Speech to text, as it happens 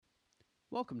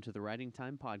Welcome to the Writing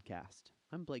Time Podcast.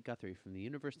 I'm Blake Guthrie from the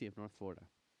University of North Florida.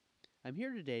 I'm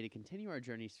here today to continue our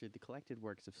journeys through the collected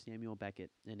works of Samuel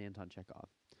Beckett and Anton Chekhov.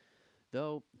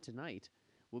 Though, tonight,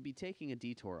 we'll be taking a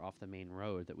detour off the main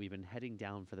road that we've been heading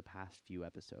down for the past few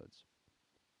episodes.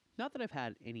 Not that I've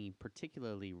had any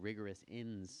particularly rigorous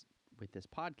ends with this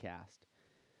podcast,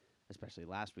 especially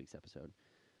last week's episode,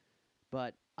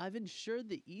 but I've ensured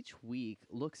that each week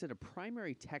looks at a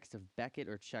primary text of Beckett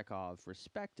or Chekhov,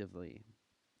 respectively.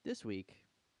 This week,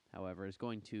 however, is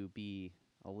going to be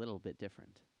a little bit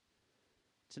different.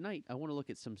 Tonight, I want to look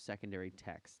at some secondary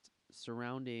text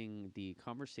surrounding the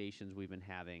conversations we've been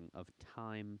having of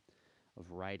time, of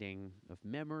writing, of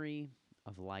memory,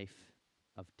 of life,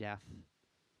 of death,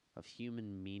 of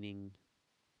human meaning,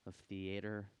 of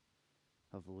theater,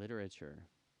 of literature,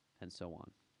 and so on.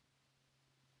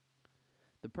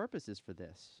 The purposes for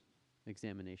this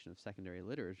examination of secondary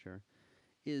literature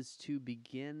is to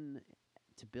begin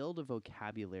to build a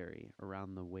vocabulary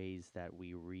around the ways that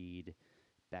we read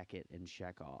Beckett and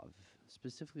Chekhov,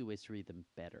 specifically ways to read them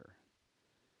better.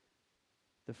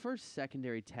 The first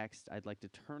secondary text I'd like to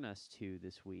turn us to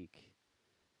this week,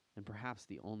 and perhaps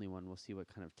the only one, we'll see what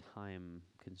kind of time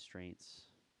constraints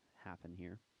happen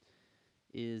here,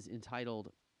 is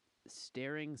entitled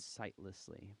Staring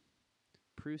Sightlessly,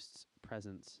 Proust's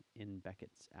Presence in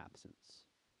Beckett's Absence,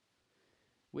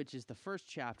 which is the first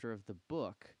chapter of the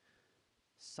book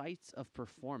Sites of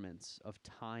Performance of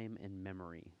Time and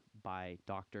Memory by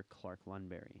Dr. Clark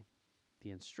Lundberry,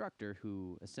 the instructor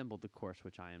who assembled the course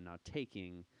which I am now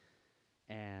taking,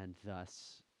 and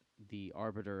thus the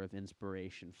arbiter of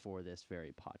inspiration for this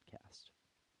very podcast.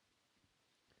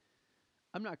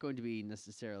 I'm not going to be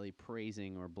necessarily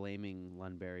praising or blaming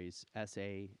Lundberry's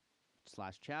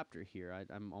essay/chapter here.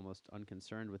 I'm almost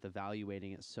unconcerned with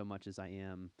evaluating it so much as I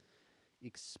am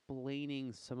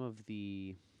explaining some of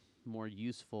the more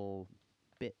useful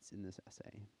bits in this essay.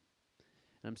 And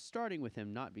I'm starting with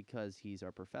him not because he's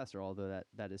our professor, although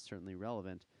that is certainly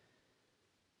relevant,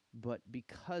 but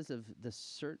because of the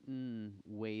certain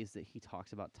ways that he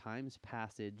talks about time's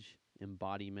passage,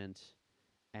 embodiment,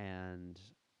 and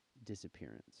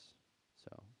disappearance.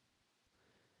 So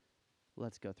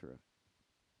let's go through it.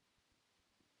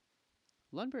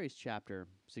 Lundberry's chapter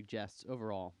suggests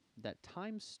overall that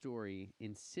time's story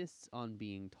insists on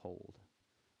being told,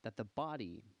 that the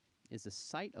body is a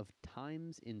site of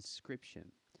time's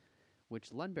inscription,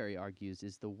 which Lundberry argues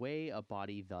is the way a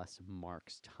body thus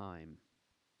marks time.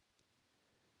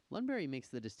 Lundberry makes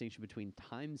the distinction between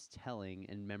time's telling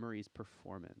and memory's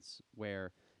performance,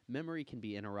 where memory can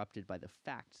be interrupted by the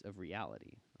facts of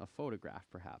reality, a photograph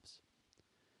perhaps.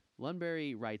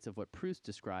 Lundberry writes of what Proust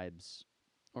describes,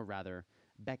 or rather,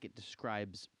 Beckett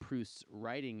describes Proust's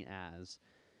writing as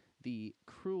the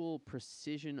cruel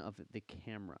precision of the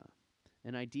camera,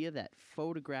 an idea that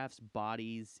photographs,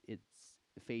 bodies, its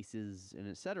faces, and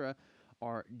etc.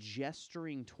 are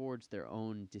gesturing towards their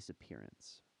own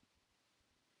disappearance.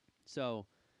 So,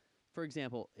 for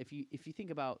example, if you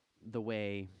think about the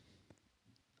way,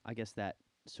 I guess, that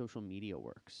social media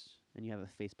works, and you have a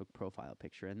Facebook profile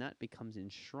picture, and that becomes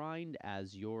enshrined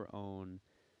as your own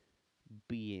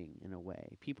being in a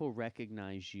way. People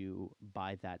recognize you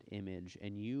by that image,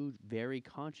 and you very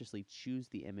consciously choose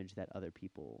the image that other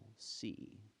people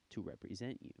see to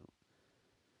represent you.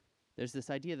 There's this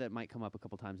idea that might come up a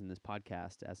couple times in this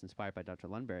podcast as inspired by Dr.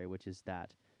 Lundberry, which is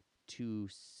that to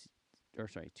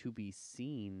be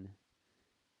seen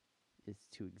is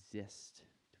to exist.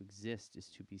 To exist is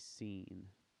to be seen.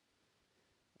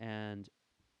 And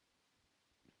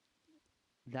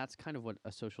that's kind of what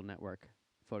a social network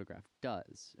photograph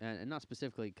does, and not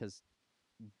specifically because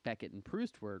Beckett and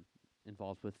Proust were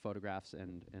involved with photographs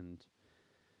and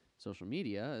social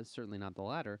media, certainly not the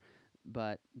latter,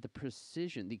 but the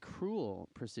precision, the cruel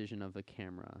precision of a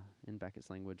camera, in Beckett's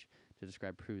language, to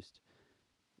describe Proust,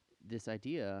 this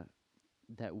idea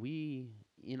that we,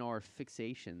 in our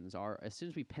fixations, as soon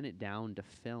as we pin it down to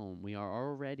film, we are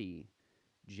already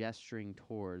gesturing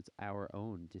towards our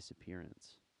own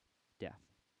disappearance, death.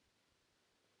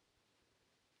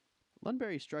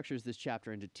 Lundberry structures this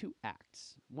chapter into two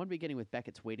acts, one beginning with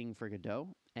Beckett's waiting for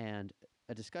Godot and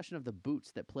a discussion of the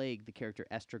boots that plague the character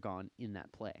Estragon in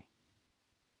that play.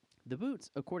 The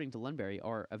boots, according to Lundberry,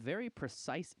 are a very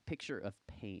precise picture of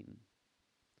pain.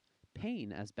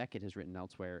 Pain, as Beckett has written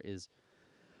elsewhere, is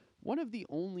one of the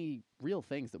only real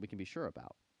things that we can be sure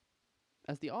about.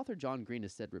 As the author John Green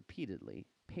has said repeatedly,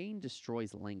 pain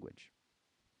destroys language.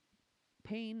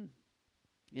 Pain,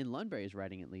 in Lundberry's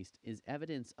writing at least, is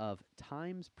evidence of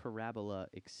time's parabola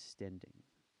extending.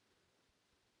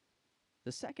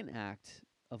 The second act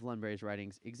of Lundberg's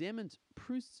writings examines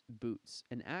Proust's boots,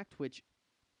 an act which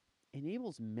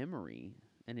enables memory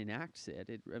and enacts it.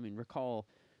 Recall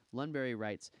Lundberg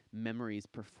writes memory's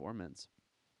performance.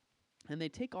 And they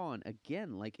take on,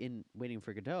 again, like in Waiting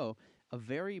for Godot, a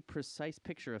very precise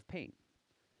picture of pain.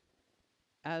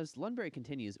 As Lundberg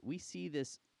continues, we see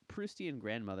this Proustian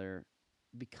grandmother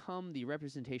become the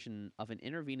representation of an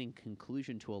intervening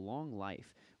conclusion to a long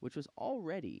life, which was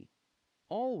always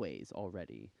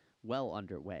already well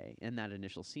underway in that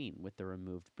initial scene with the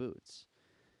removed boots.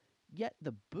 Yet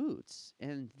the boots,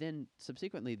 and then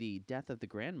subsequently the death of the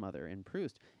grandmother in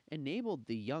Proust, enabled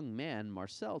the young man,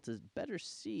 Marcel, to better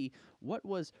see what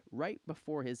was right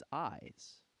before his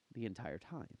eyes the entire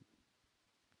time.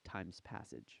 Time's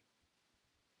passage.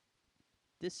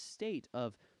 This state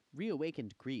of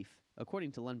reawakened grief,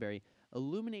 according to Lundberg,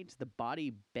 illuminates the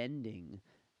body bending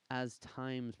as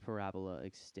time's parabola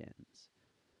extends.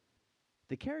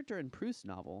 The character in Proust's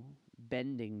novel,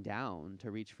 bending down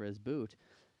to reach for his boot,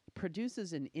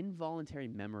 produces an involuntary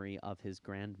memory of his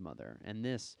grandmother, and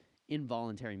this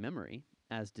involuntary memory,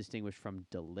 as distinguished from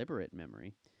deliberate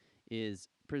memory, is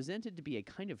presented to be a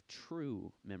kind of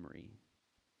true memory,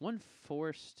 one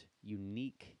forced,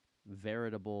 unique,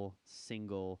 veritable,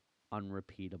 single,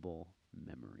 unrepeatable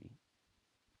memory.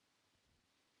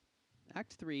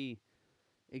 Act 3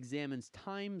 examines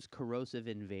time's corrosive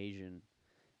invasion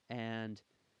and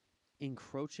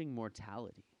encroaching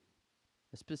mortality,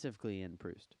 specifically in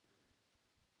Proust.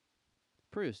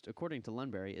 Proust, according to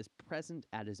Lundberg, is present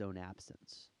at his own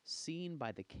absence, seen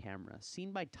by the camera,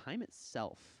 seen by time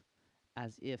itself,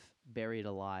 as if buried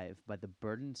alive by the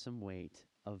burdensome weight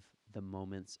of the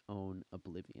moment's own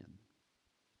oblivion.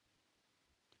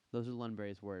 Those are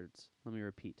Lundberg's words. Let me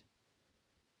repeat.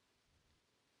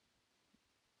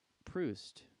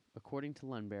 Proust, according to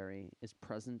Lundberg, is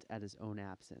present at his own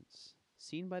absence,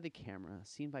 seen by the camera,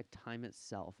 seen by time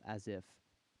itself, as if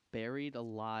buried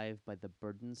alive by the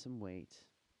burdensome weight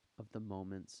of the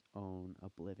moment's own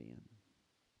oblivion.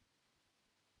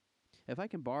 If I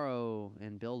can borrow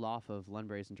and build off of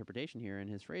Lundberg's interpretation here in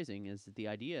his phrasing, is the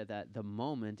idea that the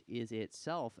moment is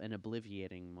itself an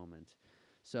obliviating moment.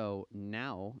 So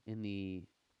now, in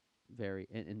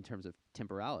terms of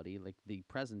temporality, like the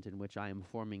present in which I am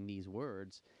forming these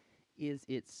words, is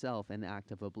itself an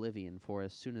act of oblivion, for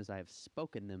as soon as I have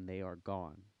spoken them, they are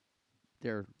gone.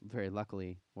 They're very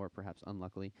luckily, or perhaps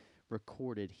unluckily,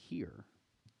 recorded here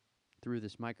through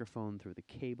this microphone, through the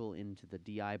cable, into the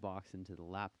DI box, into the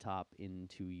laptop,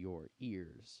 into your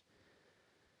ears.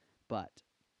 But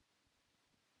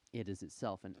it is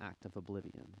itself an act of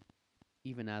oblivion,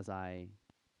 even as I,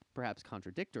 perhaps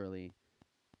contradictorily,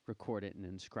 record it and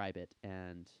inscribe it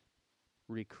and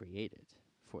recreate it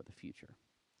for the future.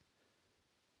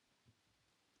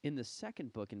 In the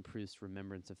second book in Proust's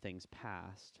Remembrance of Things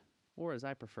Past, or as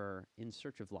I prefer, In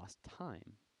Search of Lost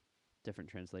Time, different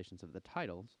translations of the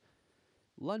titles,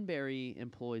 Lundberg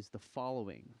employs the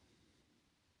following.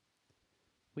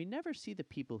 We never see the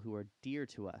people who are dear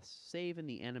to us, save in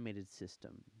the animated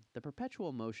system, the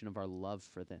perpetual motion of our love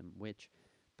for them, which,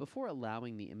 before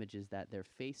allowing the images that their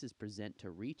faces present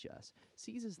to reach us,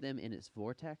 seizes them in its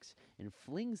vortex and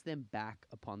flings them back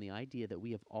upon the idea that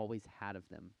we have always had of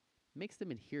them, makes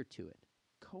them adhere to it,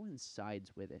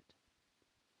 coincides with it.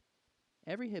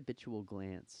 Every habitual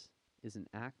glance is an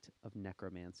act of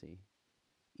necromancy.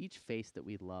 Each face that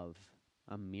we love,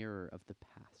 a mirror of the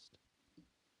past.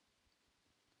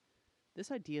 This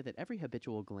idea that every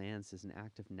habitual glance is an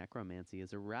act of necromancy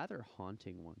is a rather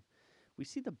haunting one. We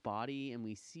see the body and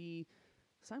we see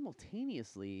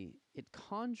simultaneously it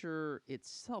conjure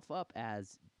itself up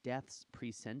as death's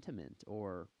presentiment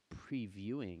or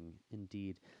previewing,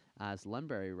 indeed, as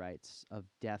Lundberg writes, of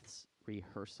death's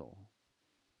rehearsal.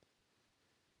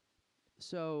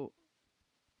 So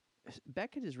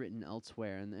Beckett has written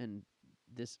elsewhere, and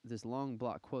this long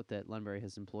block quote that Lundberg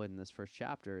has employed in this first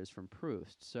chapter is from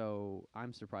Proust. So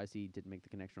I'm surprised he didn't make the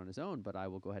connection on his own, but I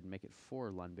will go ahead and make it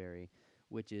for Lundberg,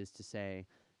 which is to say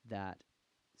that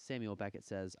Samuel Beckett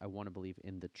says, I want to believe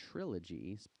in the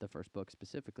trilogy, the first book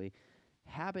specifically,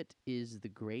 habit is the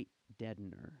great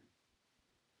deadener.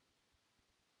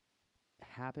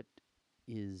 Habit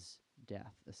is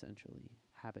death, essentially.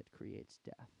 Habit creates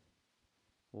death.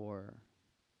 Or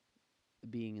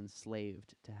being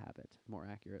enslaved to habit, more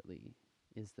accurately,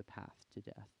 is the path to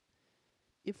death.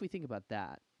 If we think about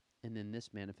that, and then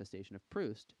this manifestation of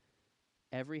Proust,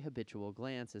 every habitual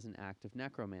glance is an act of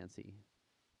necromancy,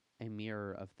 a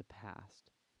mirror of the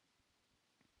past.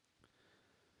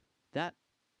 That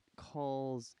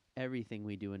calls everything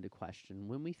we do into question.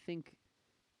 When we think,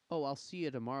 oh, I'll see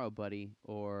you tomorrow, buddy,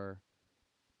 or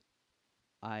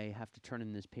I have to turn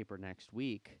in this paper next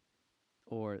week,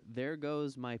 or there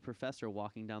goes my professor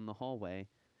walking down the hallway.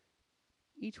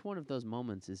 Each one of those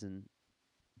moments is an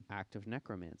act of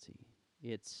necromancy.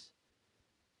 It's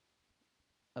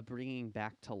a bringing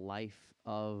back to life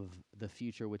of the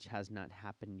future which has not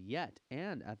happened yet,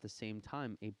 and at the same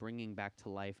time, a bringing back to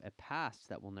life a past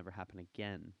that will never happen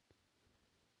again.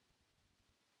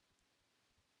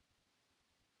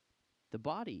 The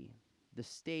body, the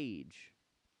stage,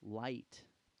 light,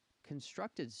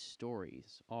 constructed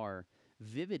stories are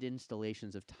vivid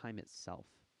installations of time itself,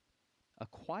 a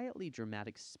quietly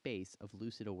dramatic space of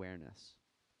lucid awareness.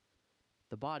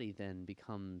 The body then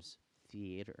becomes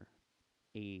theater,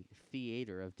 a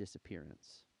theater of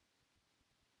disappearance.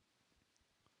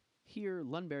 Here,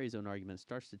 Lundberg's own argument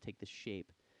starts to take the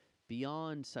shape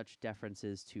beyond such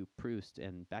deferences to Proust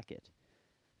and Beckett.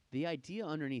 The idea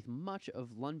underneath much of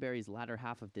Lundberg's latter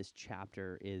half of this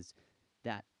chapter is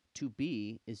that to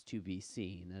be is to be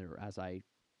seen, or as I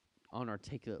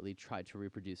unarticulately tried to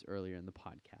reproduce earlier in the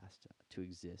podcast, to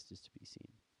exist is to be seen.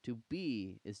 To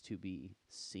be is to be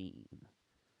seen.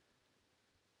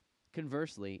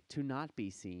 Conversely, to not be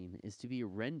seen is to be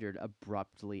rendered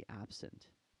abruptly absent.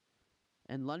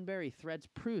 And Lundberg threads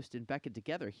Proust and Beckett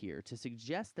together here to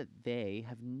suggest that they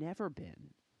have never been,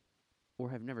 or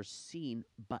have never seen,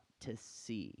 but to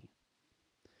see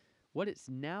what it's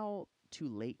now too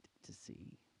late to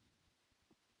see.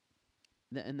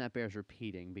 And that bears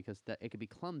repeating because it could be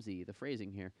clumsy, the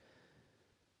phrasing here.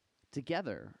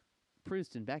 Together,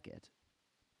 Proust and Beckett,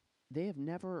 they have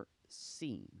never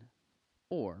seen,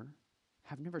 or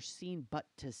have never seen but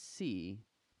to see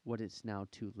what it's now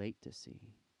too late to see.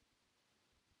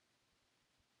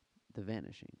 The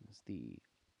vanishings, the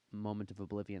moment of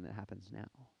oblivion that happens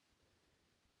now.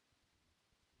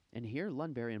 And here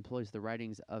Lundberg employs the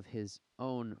writings of his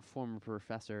own former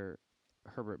professor,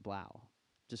 Herbert Blau,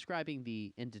 describing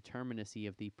the indeterminacy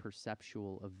of the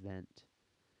perceptual event.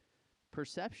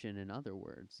 Perception, in other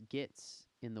words, gets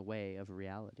in the way of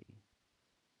reality.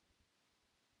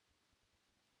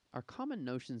 Our common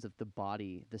notions of the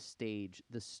body, the stage,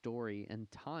 the story,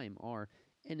 and time are,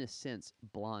 in a sense,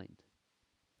 blind.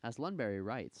 As Lundberg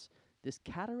writes, this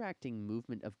cataracting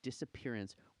movement of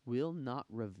disappearance will not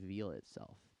reveal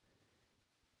itself.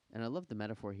 And I love the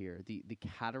metaphor here, the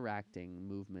cataracting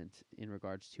movement in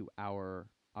regards to our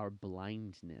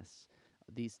blindness.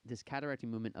 This cataracting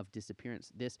movement of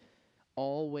disappearance, this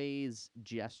always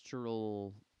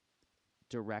gestural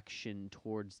direction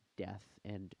towards death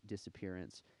and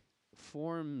disappearance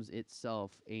forms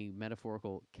itself a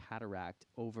metaphorical cataract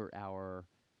over our,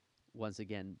 once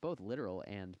again, both literal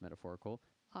and metaphorical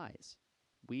eyes.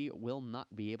 We will not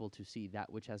be able to see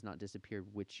that which has not disappeared,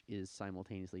 which is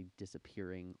simultaneously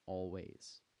disappearing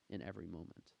always in every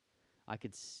moment. I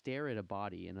could stare at a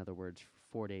body, in other words, for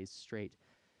 4 days straight,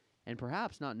 and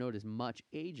perhaps not notice much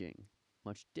aging,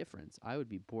 much difference. I would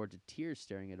be bored to tears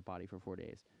staring at a body for 4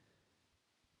 days.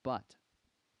 But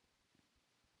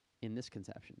in this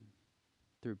conception,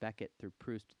 through Beckett, through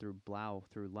Proust, through Blau,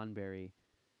 through Lundberg,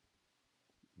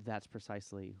 that's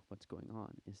precisely what's going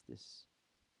on, is this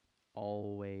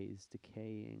always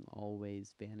decaying,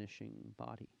 always vanishing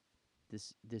body.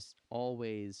 This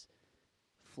always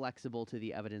flexible to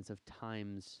the evidence of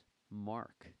time's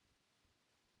mark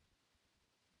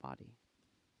body.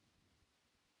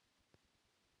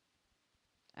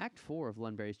 Act 4 of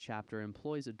Lundberg's chapter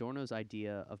employs Adorno's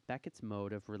idea of Beckett's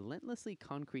mode of relentlessly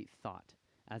concrete thought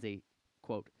as a,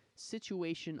 quote,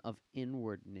 situation of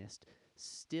inwardness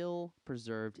still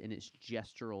preserved in its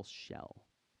gestural shell.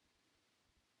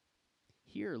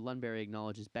 Here, Lundberg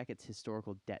acknowledges Beckett's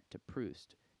historical debt to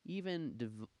Proust, even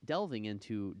delving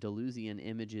into Deleuzian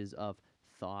images of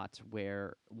thought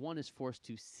where one is forced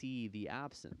to see the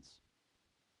absence.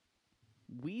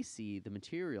 We see the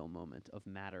material moment of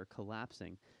matter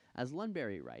collapsing. As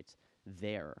Lundberg writes,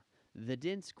 there, the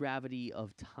dense gravity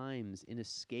of time's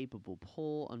inescapable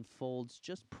pull unfolds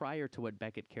just prior to what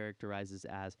Beckett characterizes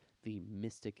as the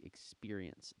mystic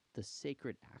experience, the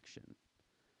sacred action.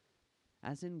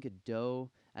 As in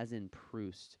Godot, as in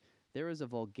Proust, there is a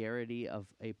vulgarity of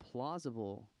a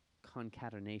plausible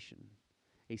concatenation,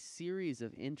 a series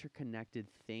of interconnected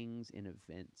things and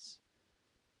events.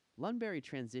 Lundberg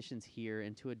transitions here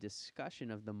into a discussion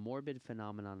of the morbid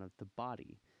phenomenon of the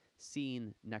body,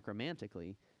 seen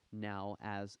necromantically now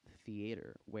as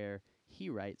theater, where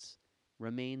he writes,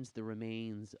 remains the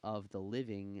remains of the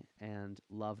living and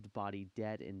loved body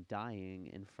dead and dying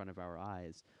in front of our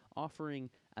eyes, offering,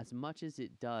 as much as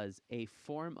it does, a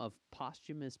form of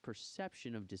posthumous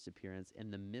perception of disappearance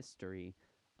and the mystery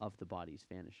of the body's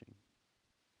vanishing.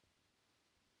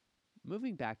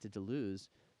 Moving back to Deleuze,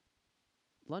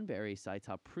 Lundberry cites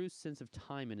how Proust's sense of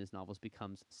time in his novels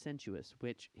becomes sensuous,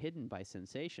 which, hidden by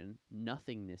sensation,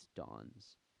 nothingness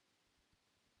dawns.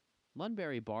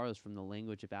 Lundberry borrows from the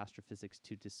language of astrophysics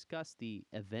to discuss the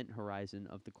event horizon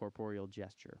of the corporeal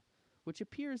gesture, which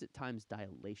appears at times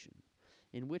dilation,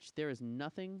 in which there is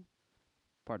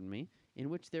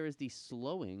the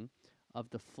slowing of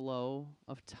the flow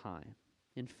of time.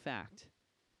 In fact,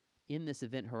 in this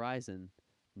event horizon,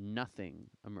 nothing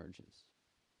emerges.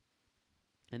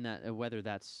 And that whether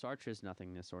that's Sartre's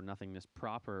nothingness or nothingness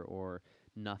proper or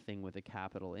nothing with a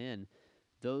capital N,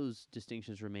 those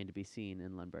distinctions remain to be seen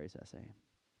in Lundberry's essay.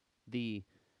 The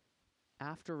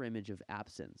after-image of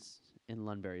absence in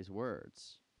Lundberry's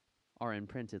words are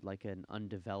imprinted like an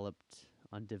undevelopable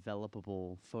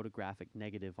photographic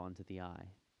negative onto the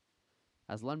eye.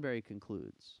 As Lundberry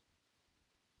concludes,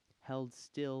 held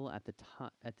still at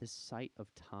the sight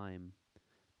of time,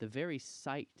 the very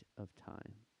sight of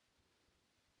time,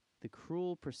 the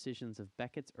cruel precisions of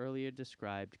Beckett's earlier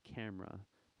described camera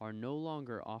are no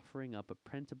longer offering up a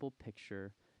printable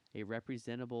picture, a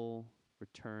representable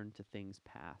return to things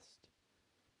past.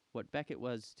 What Beckett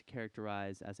was to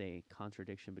characterize as a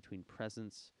contradiction between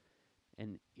presence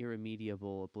and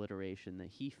irremediable obliteration that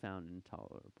he found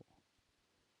intolerable.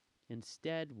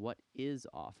 Instead, what is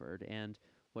offered, and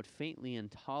what faintly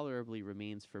intolerably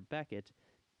remains for Beckett,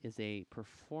 is a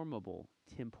performable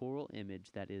temporal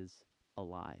image that is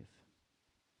alive.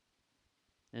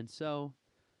 And so,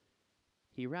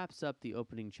 he wraps up the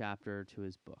opening chapter to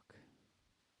his book.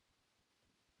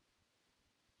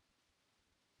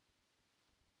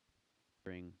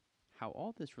 How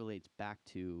all this relates back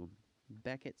to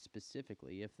Beckett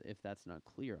specifically, if that's not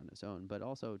clear on its own, but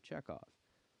also Chekhov.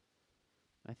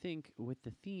 I think with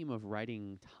the theme of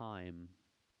writing time,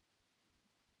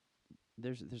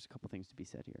 there's a couple things to be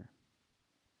said here.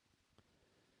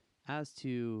 As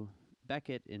to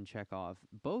Beckett and Chekhov,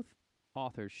 both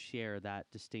authors share that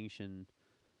distinction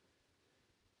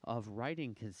of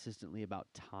writing consistently about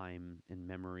time and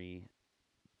memory,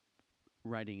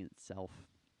 writing itself,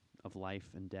 of life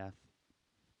and death,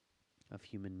 of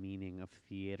human meaning, of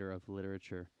theater, of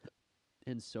literature,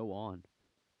 and so on.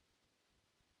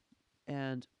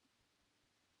 And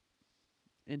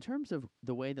in terms of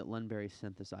the way that Lundberry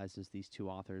synthesizes these two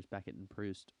authors, Beckett and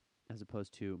Proust, as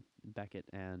opposed to Beckett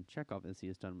and Chekhov, as he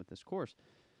has done with this course,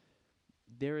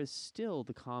 there is still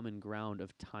the common ground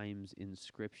of time's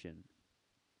inscription.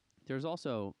 There's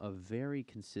also a very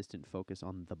consistent focus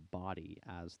on the body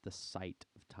as the site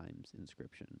of time's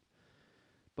inscription.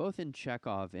 Both in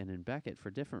Chekhov and in Beckett for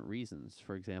different reasons.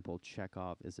 For example,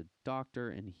 Chekhov is a doctor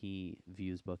and he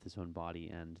views both his own body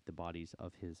and the bodies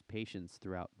of his patients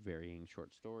throughout varying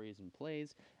short stories and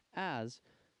plays as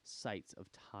sites of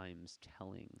time's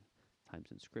telling,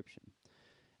 time's inscription.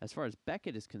 As far as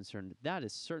Beckett is concerned, that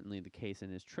is certainly the case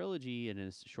in his trilogy and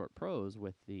his short prose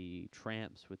with the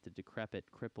tramps, with the decrepit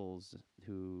cripples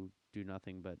who do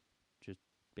nothing but just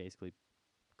basically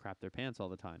crap their pants all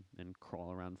the time and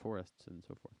crawl around forests and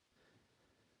so forth.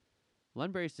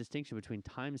 Lundberry's distinction between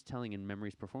time's telling and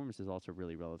memory's performance is also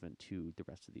really relevant to the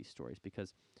rest of these stories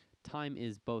because time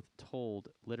is both told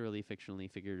literally, fictionally,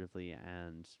 figuratively,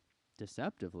 and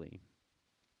deceptively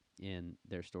in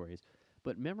their stories,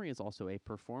 but memory is also a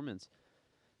performance.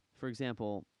 For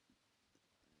example,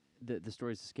 the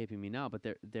story's escaping me now, but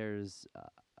there's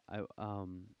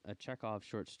a Chekhov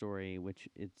short story, which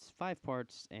it's 5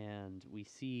 parts, and we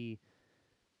see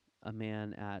a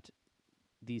man at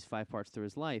these 5 parts through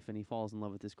his life, and he falls in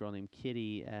love with this girl named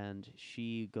Kitty, and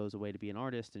she goes away to be an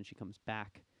artist, and she comes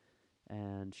back,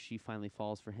 and she finally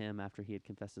falls for him after he had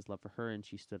confessed his love for her, and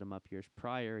she stood him up years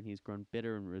prior, and he's grown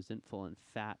bitter and resentful and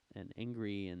fat and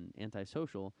angry and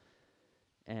antisocial.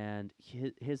 And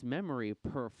his memory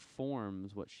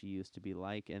performs what she used to be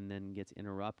like and then gets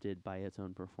interrupted by its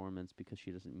own performance because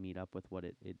she doesn't meet up with what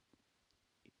it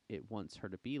wants her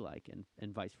to be like,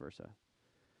 and vice versa.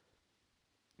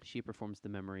 She performs the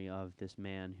memory of this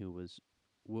man who was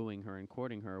wooing her and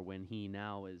courting her when he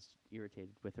now is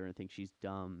irritated with her and thinks she's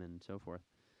dumb and so forth,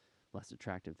 less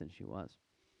attractive than she was.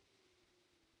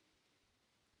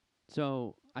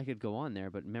 So I could go on there,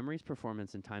 but memory's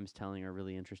performance and time's telling are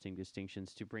really interesting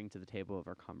distinctions to bring to the table of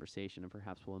our conversation, and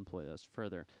perhaps we'll employ those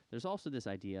further. There's also this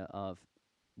idea of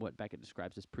what Beckett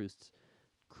describes as Proust's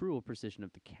cruel precision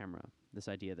of the camera, this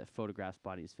idea that photographs,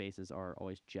 bodies, faces are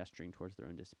always gesturing towards their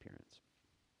own disappearance.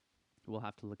 We'll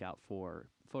have to look out for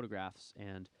photographs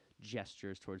and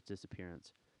gestures towards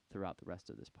disappearance throughout the rest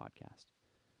of this podcast.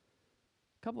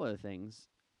 A couple other things.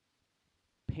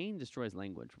 Pain destroys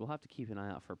language. We'll have to keep an eye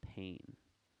out for pain.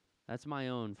 That's my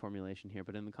own formulation here,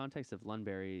 but in the context of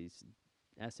Lundberry's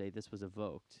essay, this was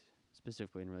evoked.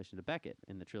 specifically in relation to Beckett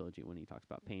in the trilogy when he talks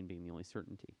about pain being the only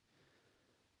certainty.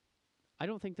 I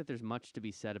don't think that there's much to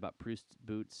be said about Proust's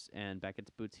boots and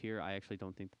Beckett's boots here. I actually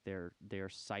don't think that they're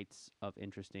sites of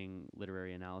interesting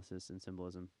literary analysis and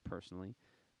symbolism personally.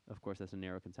 Of course, that's a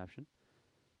narrow conception.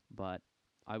 But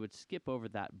I would skip over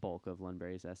that bulk of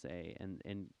Lundberg's essay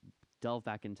and delve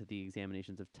back into the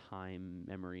examinations of time,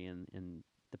 memory, and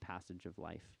the passage of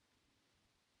life.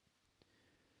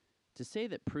 To say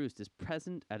that Proust is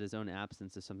present at his own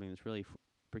absence is something that's really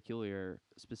peculiar,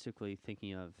 specifically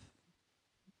thinking of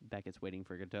Beckett's Waiting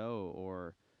for Godot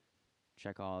or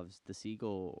Chekhov's The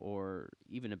Seagull, or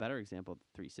even a better example, The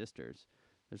Three Sisters.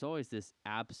 There's always this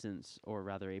absence, or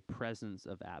rather a presence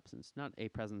of absence. Not a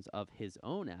presence of his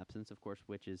own absence, of course,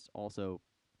 which is also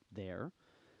there.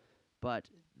 But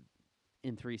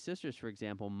in Three Sisters, for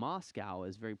example, Moscow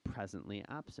is very presently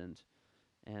absent.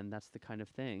 And that's the kind of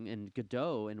thing. And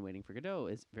Godot, in Waiting for Godot,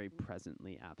 is very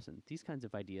presently absent. These kinds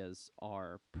of ideas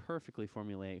are perfectly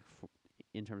formulaic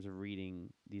in terms of reading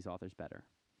these authors better.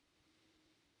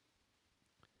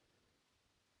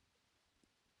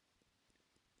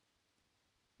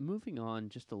 Moving on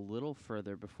just a little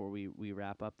further before we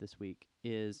wrap up this week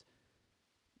is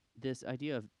this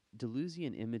idea of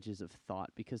Deleuzian images of thought,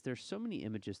 because there's so many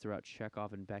images throughout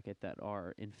Chekhov and Beckett that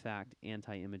are, in fact,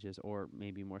 anti-images, or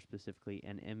maybe more specifically,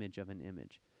 an image of an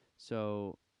image.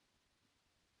 So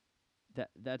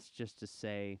that's just to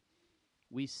say,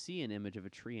 we see an image of a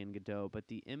tree in Godot, but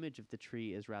the image of the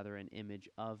tree is rather an image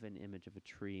of an image of a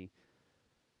tree.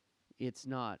 It's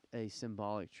not a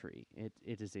symbolic tree. It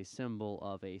is a symbol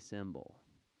of a symbol.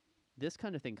 This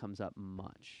kind of thing comes up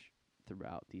much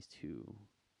throughout these two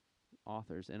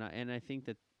authors, and I think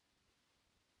that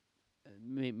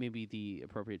maybe the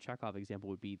appropriate Chekhov example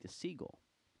would be the seagull.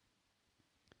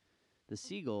 The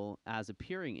seagull, as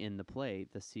appearing in the play,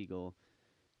 the seagull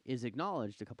is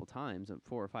acknowledged a couple times,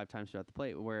 4 or 5 times throughout the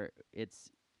play, where it's,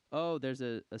 oh, there's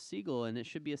a seagull, and it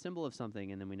should be a symbol of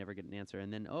something, and then we never get an answer.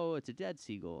 And then, oh, it's a dead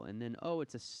seagull. And then, oh,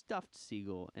 it's a stuffed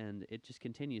seagull. And it just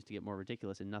continues to get more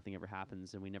ridiculous, and nothing ever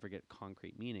happens, and we never get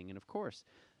concrete meaning. And, of course,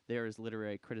 there is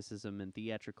literary criticism and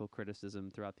theatrical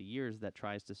criticism throughout the years that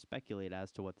tries to speculate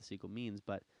as to what the seagull means.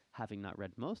 But having not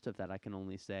read most of that, I can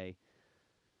only say,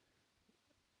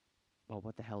 well,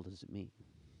 what the hell does it mean?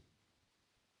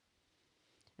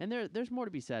 And there's more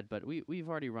to be said, but we've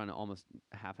already run almost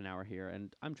half an hour here,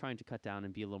 and I'm trying to cut down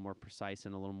and be a little more precise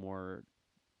and a little more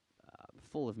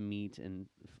full of meat and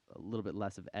a little bit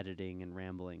less of editing and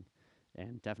rambling,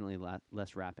 and definitely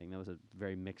less rapping. That was a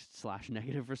very mixed /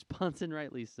 negative response, and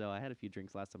rightly so. I had a few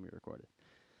drinks last time we recorded.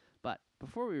 But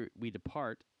before we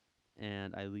depart,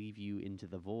 and I leave you into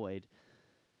the void,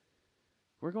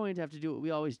 we're going to have to do what we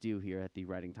always do here at the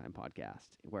Writing Time Podcast,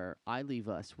 where I leave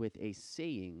us with a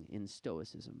saying in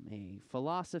Stoicism, a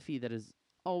philosophy that is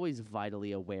always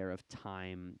vitally aware of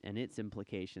time and its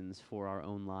implications for our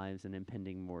own lives and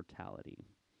impending mortality.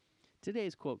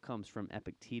 Today's quote comes from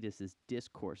Epictetus'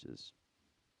 Discourses.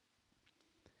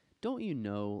 Don't you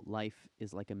know life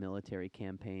is like a military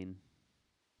campaign?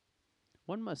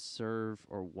 One must serve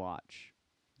or watch,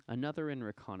 another in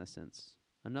reconnaissance,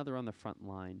 another on the front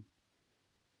line.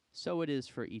 So it is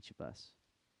for each of us.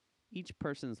 Each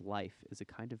person's life is a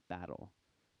kind of battle,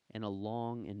 and a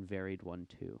long and varied one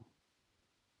too.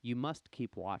 You must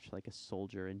keep watch like a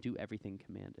soldier and do everything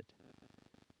commanded.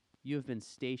 You have been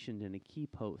stationed in a key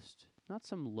post, not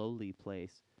some lowly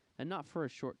place, and not for a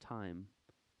short time,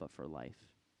 but for life.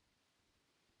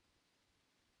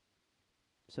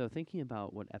 So thinking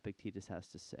about what Epictetus has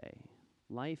to say,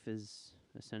 life is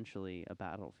essentially a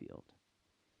battlefield.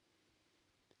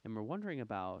 And we're wondering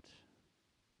about,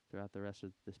 throughout the rest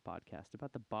of this podcast,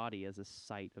 about the body as a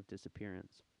site of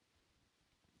disappearance.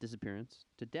 Disappearance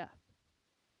to death.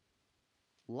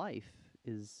 Life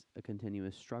is a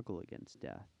continuous struggle against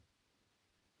death.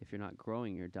 If you're not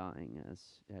growing, you're dying,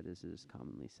 as is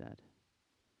commonly said.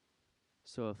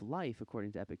 So if life,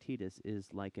 according to Epictetus, is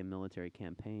like a military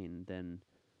campaign, then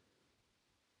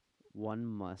one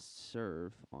must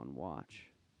serve on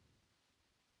watch.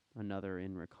 Another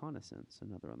in reconnaissance,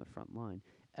 another on the front line.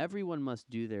 Everyone must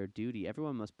do their duty.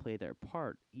 Everyone must play their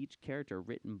part. Each character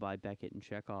written by Beckett and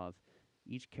Chekhov,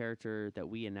 each character that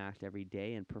we enact every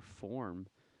day and perform,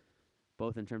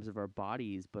 both in terms of our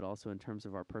bodies, but also in terms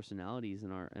of our personalities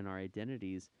and our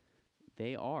identities,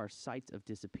 they are sites of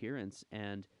disappearance.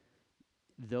 And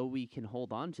though we can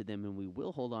hold on to them, and we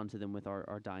will hold on to them with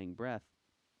our dying breath,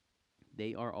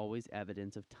 they are always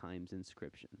evidence of time's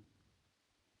inscription.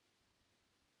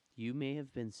 You may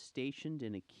have been stationed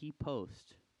in a key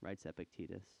post, writes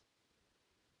Epictetus,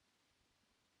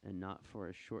 and not for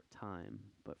a short time,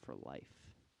 but for life.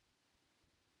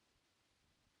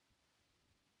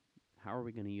 How are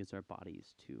we going to use our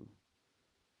bodies to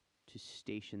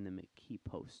station them at key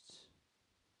posts?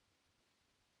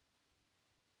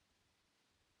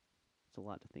 It's a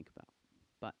lot to think about.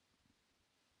 But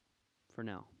for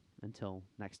now, until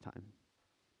next time,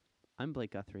 I'm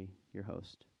Blake Guthrie, your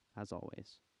host, as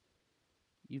always.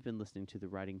 You've been listening to the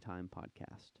Writing Time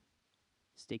Podcast.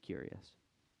 Stay curious.